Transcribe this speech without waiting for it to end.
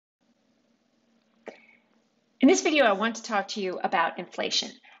In this video, I want to talk to you about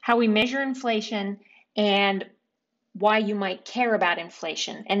inflation, how we measure inflation, and why you might care about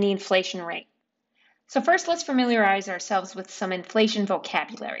inflation and the inflation rate. So first, let's familiarize ourselves with some inflation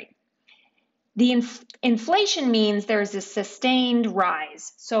vocabulary. The inflation means there's a sustained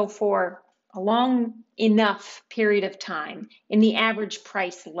rise, so for a long enough period of time in the average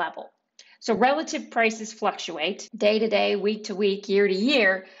price level. So relative prices fluctuate day to day, week to week, year to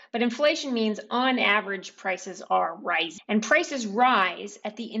year, but inflation means on average prices are rising. And prices rise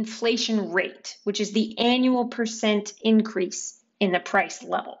at the inflation rate, which is the annual percent increase in the price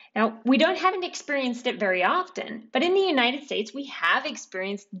level. Now, we haven't experienced it very often, but in the United States, we have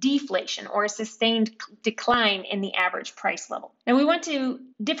experienced deflation or a sustained decline in the average price level. Now, we want to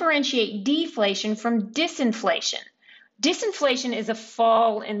differentiate deflation from disinflation. Disinflation is a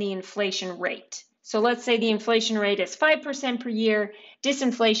fall in the inflation rate. So let's say the inflation rate is 5% per year.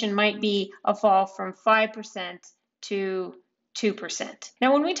 Disinflation might be a fall from 5% to 2%.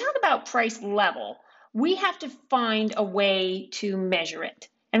 Now, when we talk about price level, we have to find a way to measure it.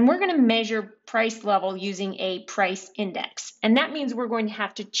 And we're going to measure price level using a price index. And that means we're going to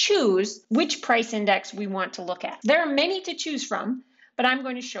have to choose which price index we want to look at. There are many to choose from, but I'm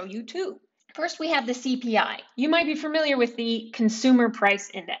going to show you two. First, we have the CPI. You might be familiar with the Consumer Price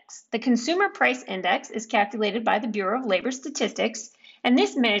Index. The Consumer Price Index is calculated by the Bureau of Labor Statistics, and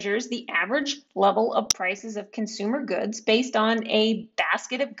this measures the average level of prices of consumer goods based on a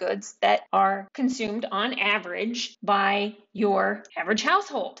basket of goods that are consumed on average by your average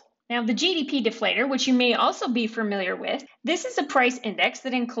household. Now, the GDP deflator, which you may also be familiar with, this is a price index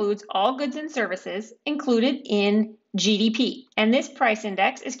that includes all goods and services included in GDP. And this price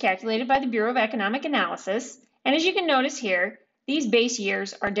index is calculated by the Bureau of Economic Analysis. And as you can notice here, these base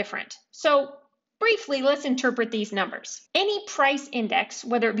years are different. So briefly, let's interpret these numbers. Any price index,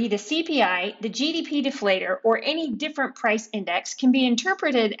 whether it be the CPI, the GDP deflator, or any different price index, can be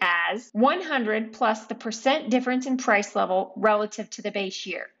interpreted as 100 plus the percent difference in price level relative to the base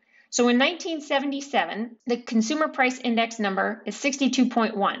year. So in 1977, the Consumer Price Index number is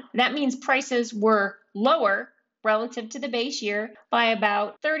 62.1. That means prices were lower relative to the base year by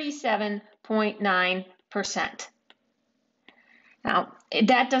about 37.9%. Now,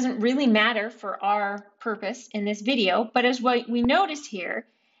 that doesn't really matter for our purpose in this video, but as what we notice here,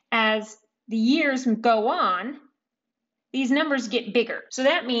 as the years go on, these numbers get bigger. So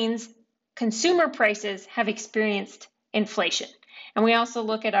that means consumer prices have experienced inflation. And we also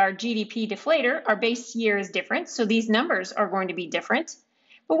look at our GDP deflator. Our base year is different, so these numbers are going to be different.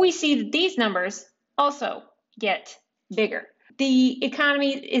 But we see that these numbers also get bigger. The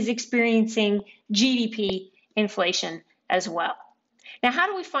economy is experiencing GDP inflation as well. Now, how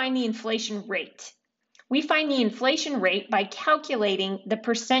do we find the inflation rate? We find the inflation rate by calculating the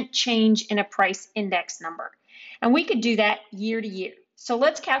percent change in a price index number. And we could do that year to year. So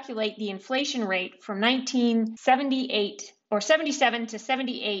let's calculate the inflation rate from 1978 or 77 to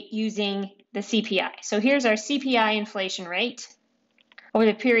 78 using the CPI. So here's our CPI inflation rate over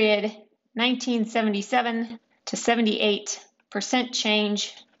the period 1977 to 78%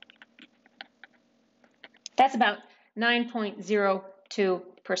 change. That's about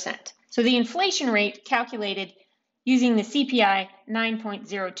 9.02%. So the inflation rate calculated using the CPI,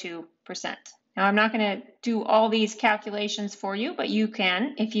 9.02%. Now, I'm not going to do all these calculations for you, but you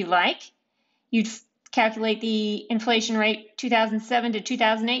can if you like. You'd calculate the inflation rate 2007 to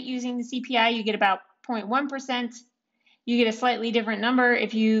 2008 using the CPI, you get about 0.1%. You get a slightly different number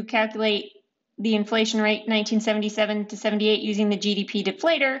if you calculate the inflation rate 1977 to 78 using the GDP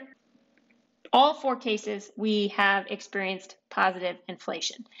deflator. All four cases, we have experienced positive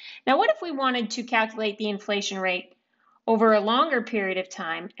inflation. Now, what if we wanted to calculate the inflation rate over a longer period of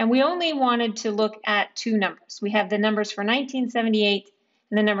time, and we only wanted to look at two numbers? We have the numbers for 1978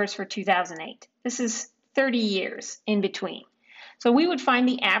 and the numbers for 2008. This is 30 years in between. So we would find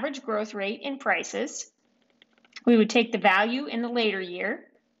the average growth rate in prices. We would take the value in the later year,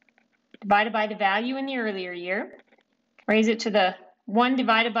 divided by the value in the earlier year, raise it to the 1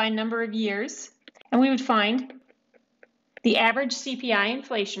 divided by number of years, and we would find the average CPI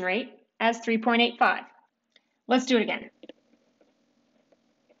inflation rate as 3.85. Let's do it again.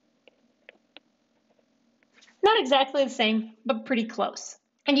 Not exactly the same, but pretty close.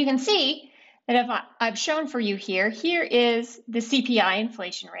 And you can see that if I've shown for you here is the CPI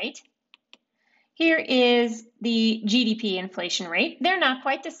inflation rate. Here is the GDP inflation rate. They're not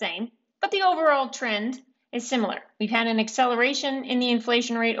quite the same, but the overall trend is similar. We've had an acceleration in the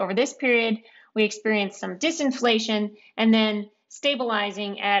inflation rate over this period. We experienced some disinflation and then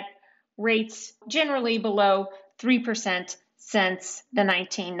stabilizing at rates generally below 3% since the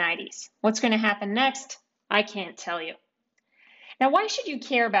 1990s. What's going to happen next? I can't tell you. Now, why should you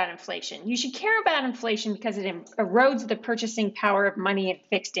care about inflation? You should care about inflation because it erodes the purchasing power of money and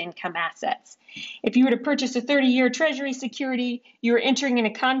fixed income assets. If you were to purchase a 30-year Treasury security, you are entering in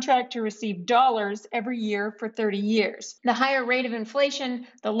a contract to receive dollars every year for 30 years. The higher rate of inflation,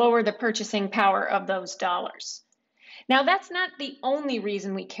 the lower the purchasing power of those dollars. Now, that's not the only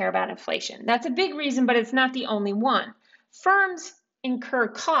reason we care about inflation. That's a big reason, but it's not the only one. Firms incur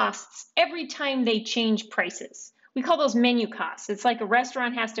costs every time they change prices. We call those menu costs. It's like a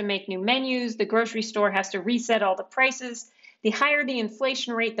restaurant has to make new menus, the grocery store has to reset all the prices. The higher the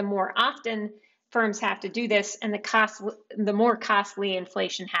inflation rate, the more often firms have to do this, and the more costly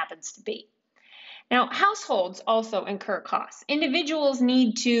inflation happens to be. Now, households also incur costs. Individuals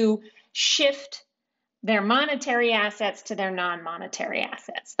need to shift their monetary assets to their non-monetary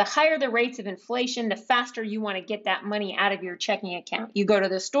assets. The higher the rates of inflation, the faster you want to get that money out of your checking account. You go to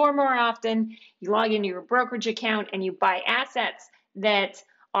the store more often, you log into your brokerage account, and you buy assets that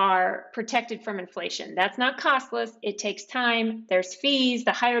are protected from inflation. That's not costless. It takes time. There's fees.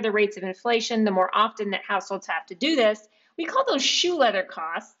 The higher the rates of inflation, the more often that households have to do this. We call those shoe leather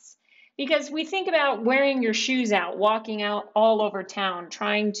costs because we think about wearing your shoes out, walking out all over town,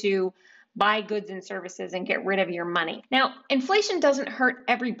 trying to buy goods and services and get rid of your money. Now, inflation doesn't hurt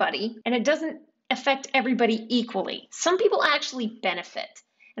everybody, and it doesn't affect everybody equally. Some people actually benefit,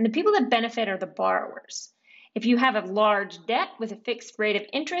 and the people that benefit are the borrowers. If you have a large debt with a fixed rate of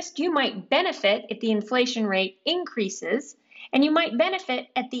interest, you might benefit if the inflation rate increases, and you might benefit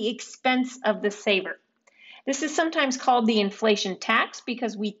at the expense of the saver. This is sometimes called the inflation tax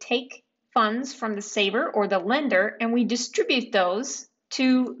because we take funds from the saver or the lender and we distribute those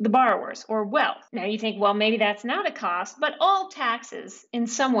to the borrowers or wealth. Now you think, well, maybe that's not a cost, but all taxes in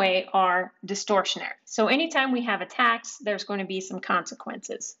some way are distortionary. So anytime we have a tax, there's going to be some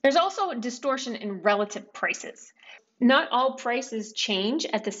consequences. There's also a distortion in relative prices. Not all prices change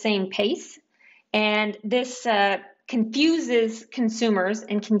at the same pace, and this confuses consumers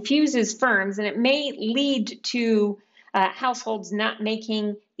and confuses firms, and it may lead to households not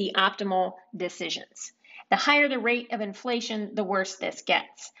making the optimal decisions. The higher the rate of inflation, the worse this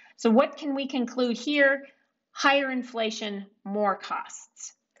gets. So what can we conclude here? Higher inflation, more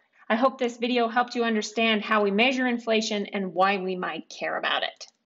costs. I hope this video helped you understand how we measure inflation and why we might care about it.